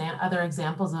any other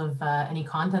examples of any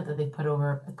content that they put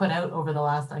out over the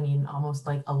last, I mean, almost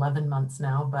like 11 months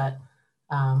now, but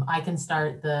I can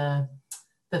start.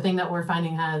 The thing that we're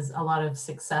finding has a lot of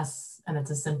success, and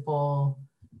it's a simple,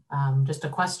 just a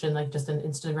question, like just an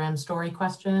Instagram story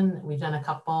question. We've done a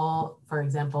couple, for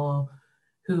example,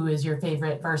 who is your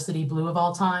favorite varsity blue of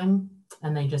all time?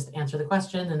 And they just answer the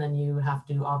question, and then you have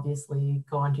to obviously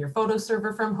go onto your photo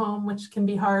server from home, which can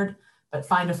be hard, but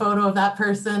find a photo of that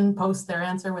person, post their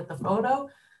answer with the photo.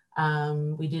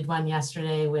 We did one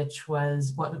yesterday, which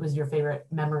was, what was your favorite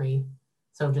memory?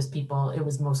 So just people, it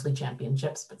was mostly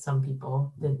championships, but some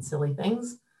people did silly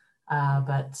things.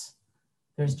 But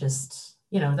there's just,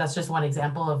 that's just one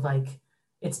example of like,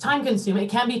 it's time consuming. It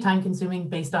can be time consuming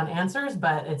based on answers,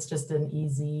 but it's just an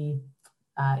easy,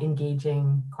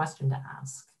 engaging question to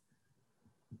ask.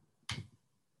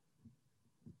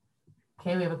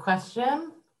 Okay, we have a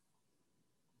question.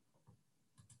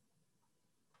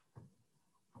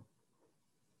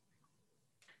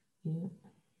 Yeah.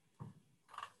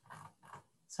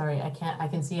 Sorry, I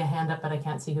can see a hand up, but I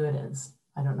can't see who it is.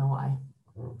 I don't know why.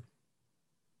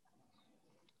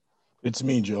 It's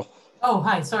me, Jill. Oh,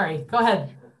 hi, sorry, go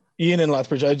ahead. Ian in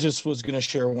Lethbridge. I just was going to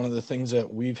share one of the things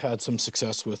that we've had some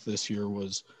success with this year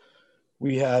was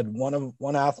we had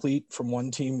one athlete from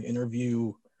one team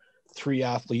interview 3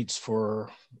 athletes from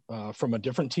a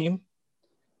different team,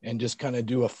 and just kind of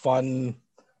do a fun,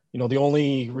 the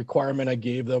only requirement I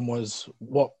gave them was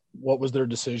what was their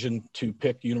decision to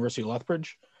pick University of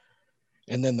Lethbridge.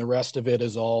 And then the rest of it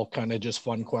is all kind of just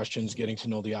fun questions, getting to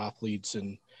know the athletes.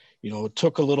 And, it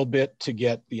took a little bit to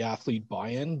get the athlete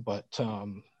buy-in, but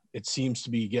it seems to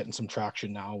be getting some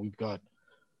traction now. We've got,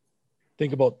 I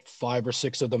think, about 5 or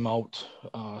 6 of them out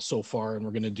so far, and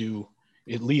we're going to do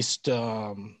at least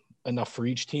enough for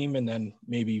each team, and then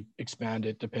maybe expand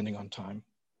it depending on time.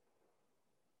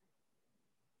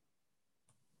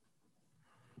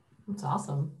 That's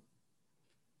awesome.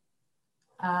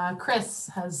 Chris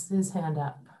has his hand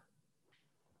up.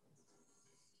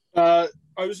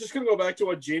 I was just going to go back to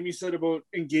what Jamie said about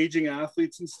engaging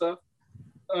athletes and stuff.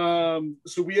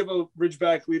 So we have a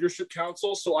Ridgeback Leadership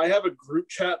Council. So I have a group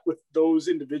chat with those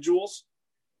individuals.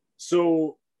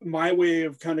 So my way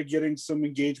of kind of getting some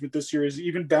engagement this year is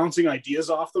even bouncing ideas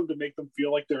off them to make them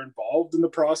feel like they're involved in the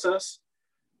process.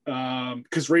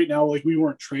 Because right now, like, we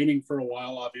weren't training for a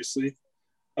while, obviously.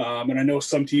 And I know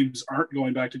some teams aren't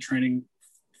going back to training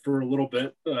for a little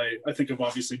bit. I think of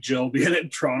obviously Jill being in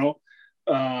Toronto.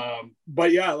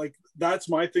 But yeah, like, that's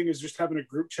my thing, is just having a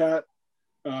group chat.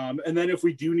 And then if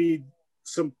we do need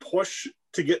some push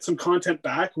to get some content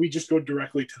back, we just go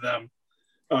directly to them.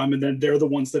 And then they're the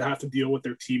ones that have to deal with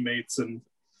their teammates and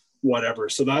whatever.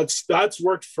 So that's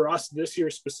worked for us this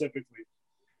year specifically.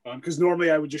 Because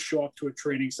normally I would just show up to a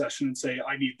training session and say,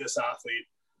 I need this athlete,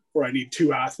 or I need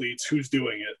 2 athletes, who's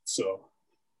doing it. So.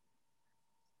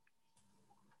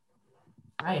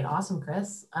 All right, awesome,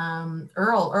 Chris.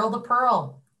 Earl the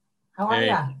Pearl, how are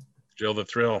ya? Jill the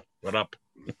Thrill, what up?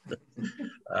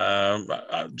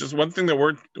 Just one thing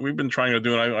that we've been trying to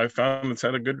do, and I found it's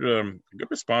had a good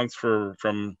response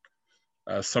from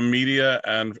some media,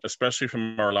 and especially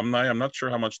from our alumni. I'm not sure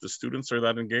how much the students are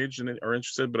that engaged in it or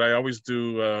interested, but I always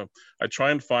do. I try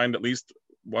and find at least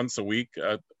once a week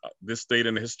this date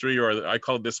in history, or I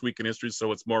call it This Week in History,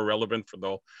 so it's more relevant for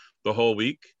the whole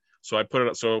week. So I put it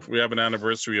up. So if we have an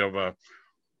anniversary of a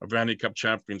Vandy Cup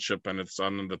championship and it's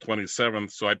on the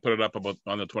 27th, so I put it up about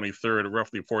on the 23rd,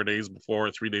 roughly 4 days before,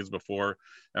 3 days before,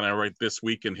 and I write This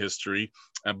Week in History.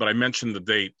 But I mention the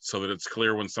date so that it's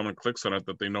clear when someone clicks on it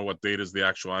that they know what date is the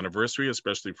actual anniversary,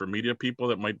 especially for media people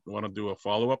that might want to do a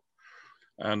follow-up.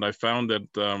 And I found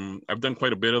that I've done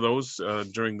quite a bit of those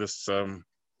during this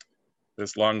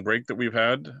this long break that we've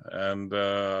had, and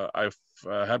I've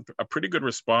had a pretty good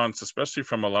response, especially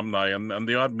from alumni, and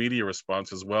the odd media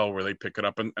response as well, where they pick it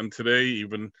up. And today,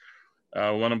 even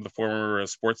one of the former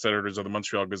sports editors of the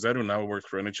Montreal Gazette, who now works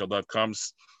for NHL.com,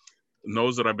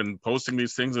 knows that I've been posting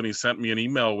these things, and he sent me an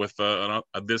email with a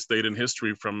this date in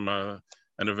history from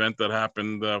an event that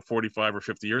happened 45 or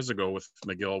 50 years ago with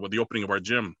McGill, with the opening of our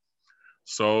gym.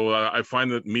 So I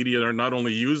find that media are not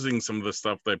only using some of the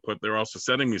stuff they put, they're also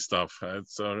sending me stuff.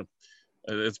 It's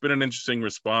been an interesting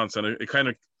response, and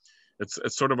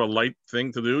it's sort of a light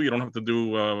thing to do. You don't have to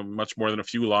do much more than a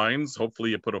few lines.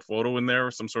 Hopefully you put a photo in there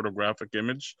or some sort of graphic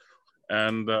image.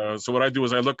 And so what I do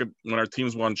is I look at when our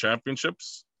teams won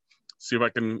championships, see if I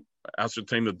can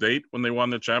ascertain the date when they won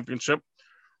the championship.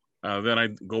 Then I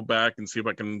go back and see if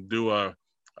I can do a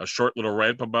short little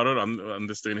write-up about it. On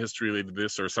this day in history, they did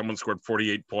this, or someone scored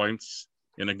 48 points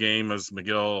in a game as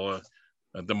McGill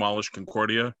demolished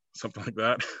Concordia, something like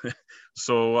that.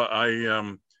 So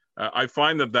I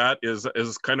find that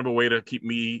is kind of a way to keep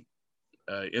me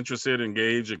interested,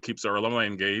 engaged. It keeps our alumni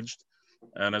engaged.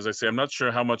 And as I say, I'm not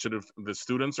sure how much of the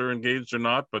students are engaged or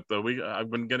not, but I've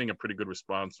been getting a pretty good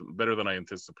response, better than I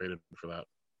anticipated for that.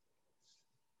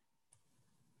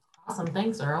 Awesome,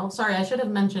 thanks, Earl. Sorry, I should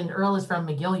have mentioned Earl is from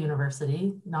McGill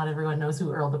University. Not everyone knows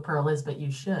who Earl the Pearl is, but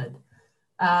you should.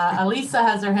 Elisa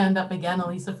has her hand up again.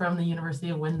 Elisa from the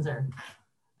University of Windsor.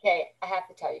 Okay, I have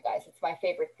to tell you guys, it's my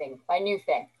favorite thing, my new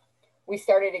thing. We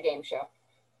started a game show.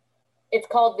 It's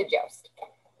called The Joust,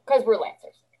 because we're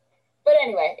Lancers. But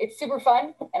anyway, it's super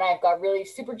fun, and I've got really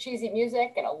super cheesy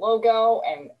music and a logo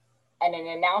and an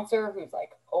announcer who's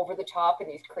like over the top in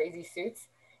these crazy suits.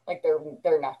 Like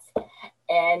they're nuts.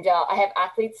 And I have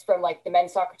athletes from like the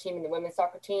men's soccer team and the women's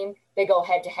soccer team. They go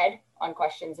head to head on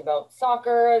questions about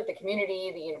soccer, the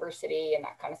community, the university, and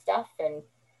that kind of stuff. And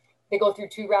they go through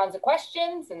 2 rounds of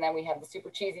questions, and then we have the super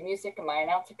cheesy music and my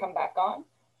announcer come back on.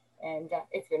 And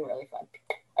it's been really fun.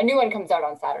 A new one comes out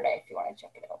on Saturday if you want to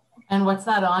check it out. And what's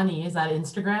that on? Is that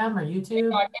Instagram or YouTube?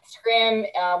 It's on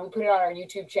Instagram. We put it on our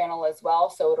YouTube channel as well.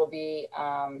 So it'll be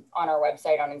on our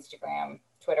website, on Instagram,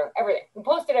 Twitter, everything. We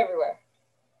post it everywhere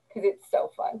because it's so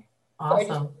fun. Awesome.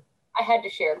 So I had to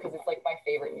share because it's like my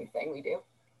favorite new thing we do.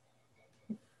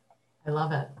 I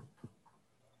love it.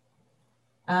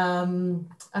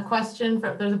 A question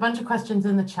there's a bunch of questions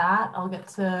in the chat. I'll get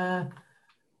to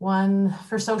one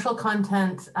for social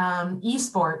content,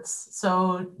 esports.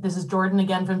 So this is Jordan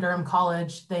again from Durham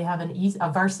College. They have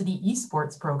a varsity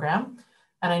esports program,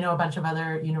 and I know a bunch of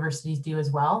other universities do as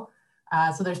well.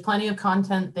 So there's plenty of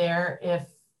content there if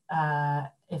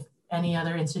any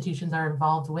other institutions are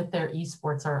involved with their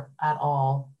esports or at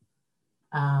all.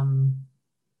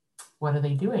 What are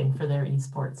they doing for their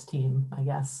esports team, I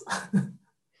guess?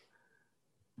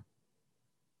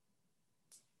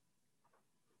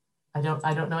 I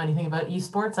I don't know anything about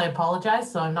esports. I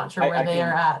apologize. So I'm not sure where they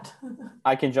are at.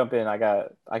 I can jump in. I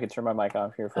can turn my mic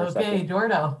on here for a second. Okay,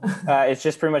 Jordo. It's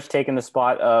just pretty much taking the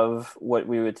spot of what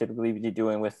we would typically be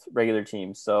doing with regular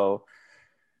teams. So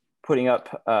putting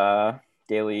up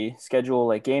daily schedule,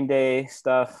 like game day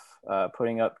stuff,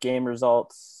 putting up game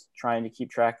results, trying to keep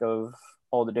track of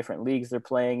all the different leagues they're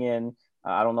playing in.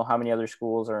 I don't know how many other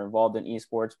schools are involved in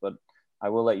esports, but I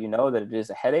will let you know that it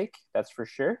is a headache. That's for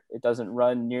sure. It doesn't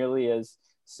run nearly as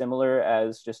similar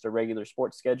as just a regular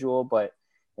sports schedule, but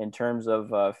in terms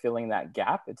of filling that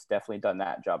gap, it's definitely done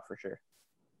that job for sure.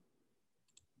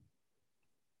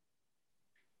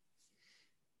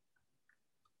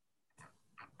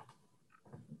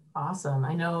 Awesome.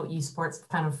 I know esports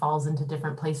kind of falls into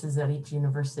different places at each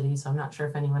university, so I'm not sure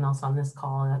if anyone else on this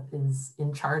call is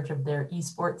in charge of their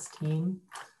esports team.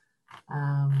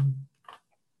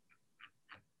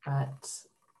 But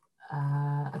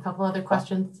a couple other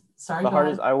questions. Sorry.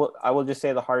 I will just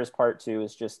say the hardest part too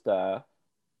is just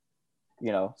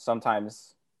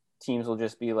sometimes teams will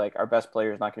just be like, our best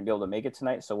player is not going to be able to make it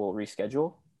tonight, so we'll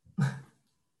reschedule.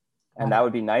 And that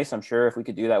would be nice, I'm sure, if we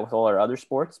could do that with all our other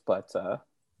sports, but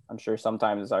I'm sure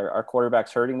sometimes our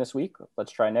quarterback's hurting this week.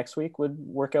 Let's try next week would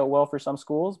work out well for some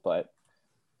schools. But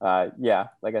yeah,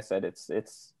 like I said,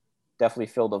 it's definitely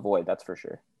filled a void. That's for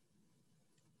sure.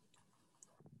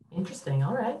 Interesting.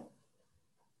 All right.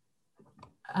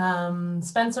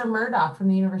 Spencer Murdoch from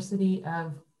the University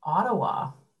of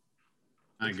Ottawa.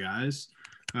 Hi, guys.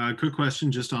 Quick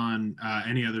question just on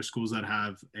any other schools that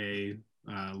have a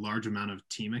large amount of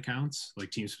team accounts, like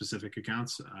team specific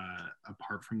accounts,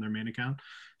 apart from their main account.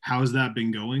 How has that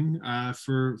been going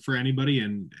for anybody?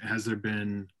 And has there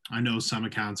been, I know some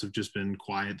accounts have just been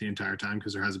quiet the entire time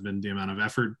because there hasn't been the amount of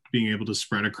effort being able to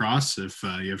spread across if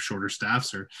you have shorter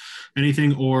staffs or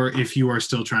anything, or if you are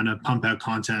still trying to pump out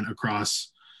content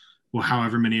across, well,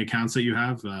 however many accounts that you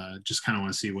have, just kind of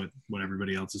want to see what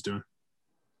everybody else is doing.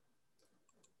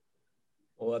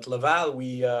 Well, at Laval,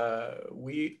 we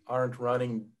aren't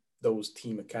running those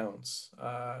team accounts.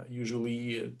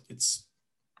 Usually it's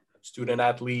student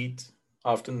athlete,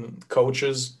 often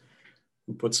coaches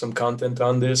who put some content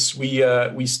on this. We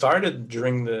started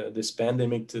during this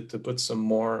pandemic to put some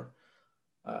more,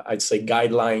 I'd say,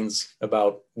 guidelines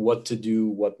about what to do,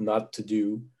 what not to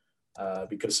do,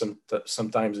 because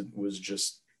sometimes it was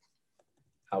just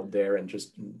out there and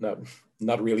just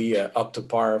not really up to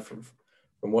par from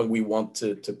what we want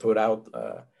to put out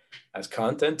as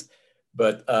content.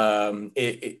 But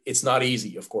it's not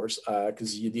easy, of course,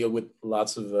 because you deal with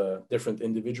lots of different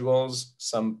individuals,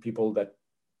 some people that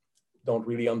don't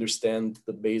really understand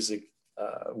the basic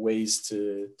ways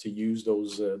to use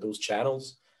those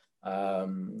channels.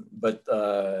 But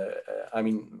I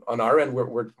mean, on our end,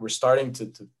 we're starting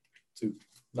to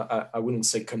I wouldn't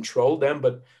say control them,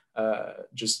 but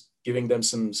just giving them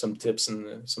some tips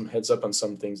and some heads up on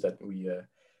some things that we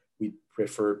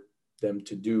prefer them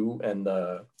to do. And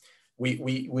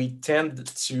we tend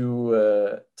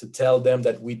to tell them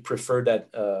that we prefer that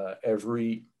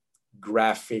every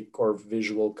graphic or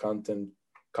visual content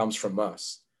comes from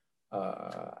us.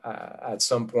 At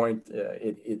some point,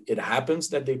 it happens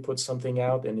that they put something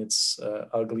out and it's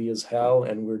ugly as hell,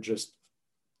 and we're just,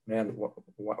 man,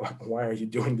 why are you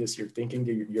doing this? You're thinking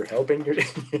that you're helping your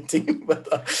team, but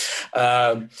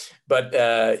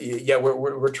yeah,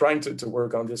 we're trying to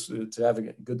work on this to have a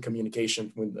good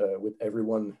communication with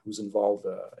everyone who's involved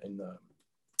in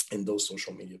those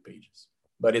social media pages.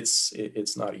 But it's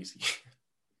not easy.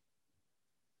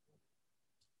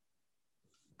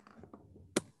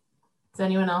 Does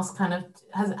anyone else kind of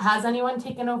has anyone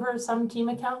taken over some team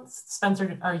accounts?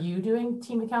 Spencer, are you doing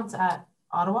team accounts at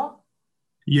Ottawa?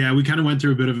 Yeah, we kind of went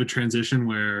through a bit of a transition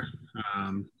where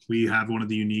we have one of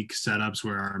the unique setups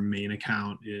where our main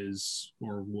account is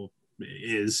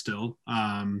still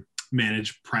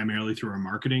managed primarily through our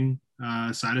marketing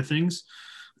side of things.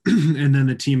 And then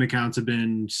the team accounts have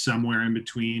been somewhere in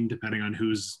between, depending on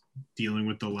who's dealing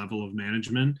with the level of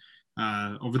management.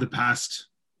 Over the past,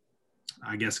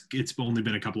 I guess it's only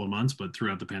been a couple of months, but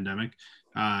throughout the pandemic,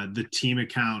 the team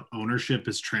account ownership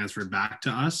has transferred back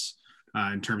to us.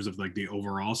 In terms of like the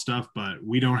overall stuff, but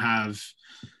we don't have,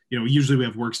 usually we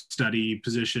have work study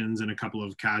positions and a couple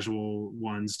of casual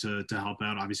ones to help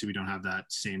out. Obviously we don't have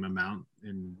that same amount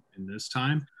in this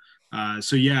time.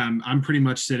 So yeah, I'm pretty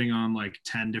much sitting on like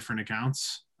 10 different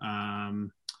accounts.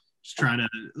 Just trying to,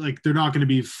 like, they're not going to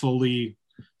be fully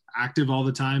active all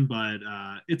the time, but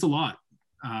it's a lot.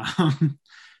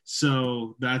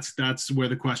 So that's where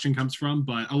the question comes from.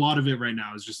 But a lot of it right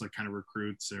now is just like kind of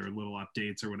recruits or little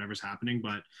updates or whatever's happening.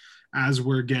 But as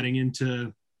we're getting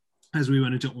into as we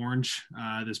went into Orange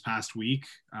this past week,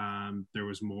 there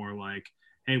was more like,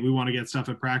 hey, we want to get stuff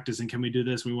at practice, and can we do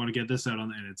this? We want to get this out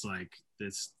on, and it's like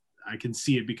this. I can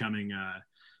see it becoming a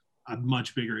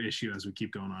much bigger issue as we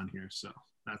keep going on here. So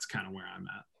that's kind of where I'm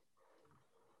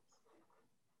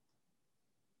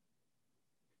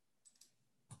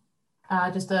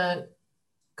at. Just a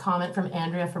comment from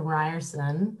Andrea from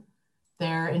Ryerson.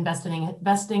 They're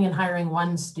investing in hiring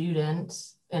one student,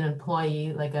 an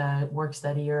employee, like a work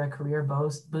study or a career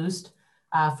boost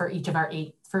for each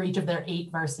of their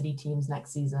 8 varsity teams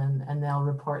next season, and they'll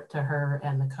report to her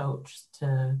and the coach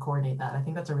to coordinate that. I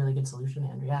think that's a really good solution,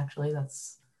 Andrea. Actually,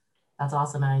 that's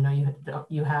awesome, and I know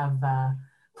you have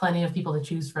plenty of people to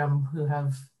choose from who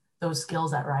have those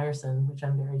skills at Ryerson, which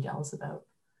I'm very jealous about.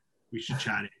 We should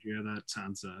chat, Andrea. That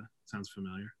sounds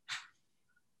familiar.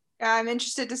 Yeah, I'm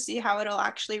interested to see how it'll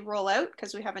actually roll out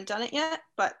because we haven't done it yet,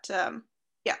 but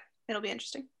yeah, it'll be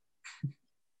interesting.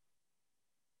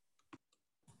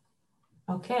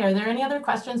 Okay, are there any other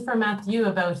questions for Matthew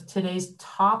about today's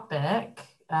topic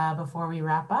before we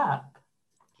wrap up?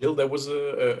 Jill, there was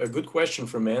a good question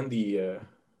from Andy of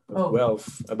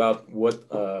Guelph about what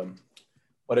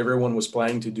everyone was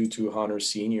planning to do to honor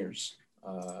seniors.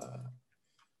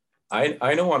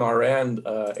 I know on our end,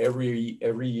 every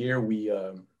year we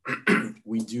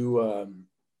we do.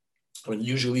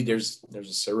 Usually there's a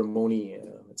ceremony,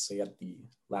 let's say at the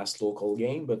last local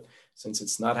game, but since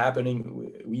it's not happening,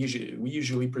 we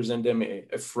usually present them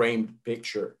a framed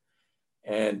picture,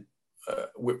 and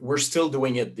we're still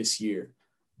doing it this year.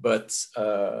 But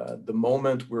the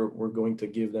moment we're going to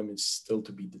give them is still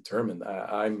to be determined.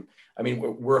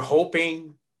 We're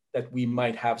hoping that we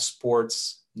might have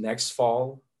sports next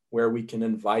fall where we can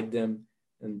invite them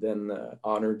and then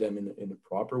honor them in a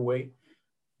proper way.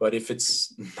 But if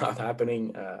it's not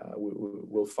happening,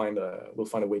 we'll find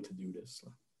a way to do this.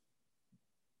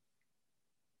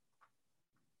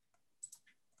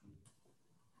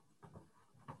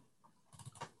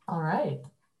 All right.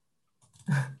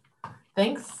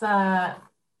 Thanks,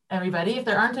 everybody. If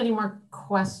there aren't any more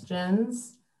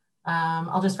questions,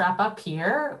 I'll just wrap up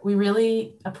here. We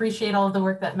really appreciate all of the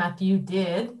work that Matthew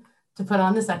did to put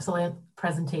on this excellent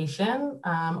presentation.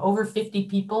 Over 50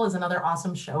 people is another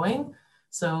awesome showing.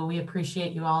 So we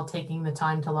appreciate you all taking the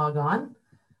time to log on.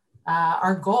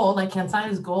 Our goal, like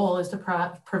CANSIDA's goal, is to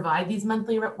provide these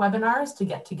monthly webinars to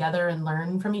get together and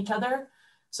learn from each other.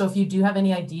 So if you do have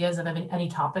any ideas of any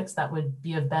topics that would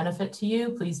be of benefit to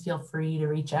you, please feel free to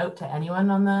reach out to anyone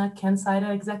on the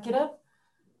CANSIDA executive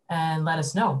and let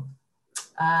us know.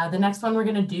 The next one we're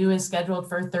going to do is scheduled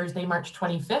for Thursday, March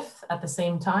 25th at the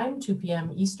same time, 2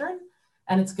 p.m. Eastern.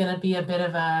 And it's going to be a bit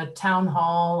of a town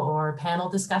hall or panel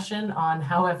discussion on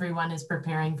how everyone is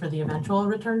preparing for the eventual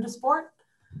return to sport.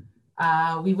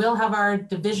 We will have our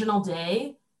divisional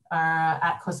day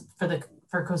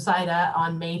for COSIDA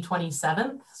on May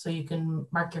 27th. So you can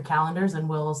mark your calendars and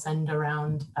we'll send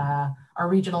around, our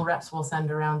regional reps will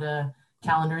send around a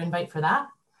calendar invite for that.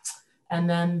 And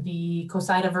then the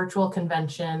COSIDA virtual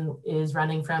convention is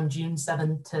running from June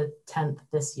 7th to 10th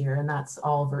this year, and that's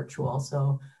all virtual.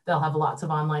 So they'll have lots of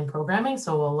online programming,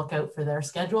 so we'll look out for their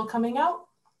schedule coming out.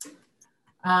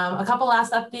 A couple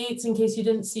last updates in case you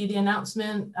didn't see the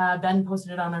announcement. Ben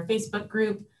posted it on our Facebook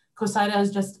group. COSIDA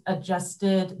has just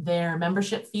adjusted their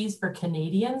membership fees for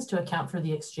Canadians to account for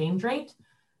the exchange rate.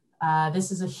 This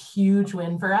is a huge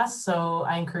win for us, so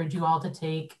I encourage you all to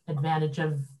take advantage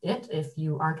of it if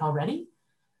you aren't already.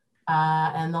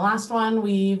 And the last one,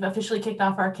 we've officially kicked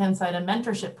off our CANSIDA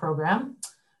mentorship program.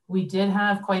 We did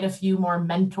have quite a few more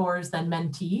mentors than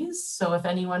mentees, so if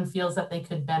anyone feels that they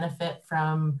could benefit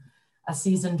from a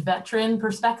seasoned veteran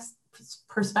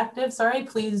perspective,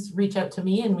 please reach out to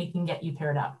me and we can get you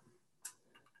paired up.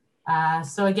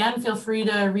 So again, feel free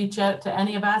to reach out to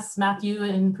any of us, Matthew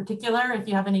in particular, if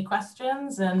you have any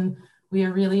questions, and we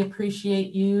really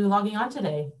appreciate you logging on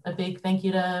today. A big thank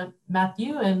you to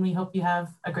Matthew, and we hope you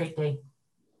have a great day.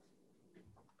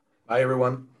 Bye,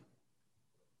 everyone.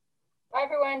 Bye,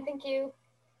 everyone. Thank you.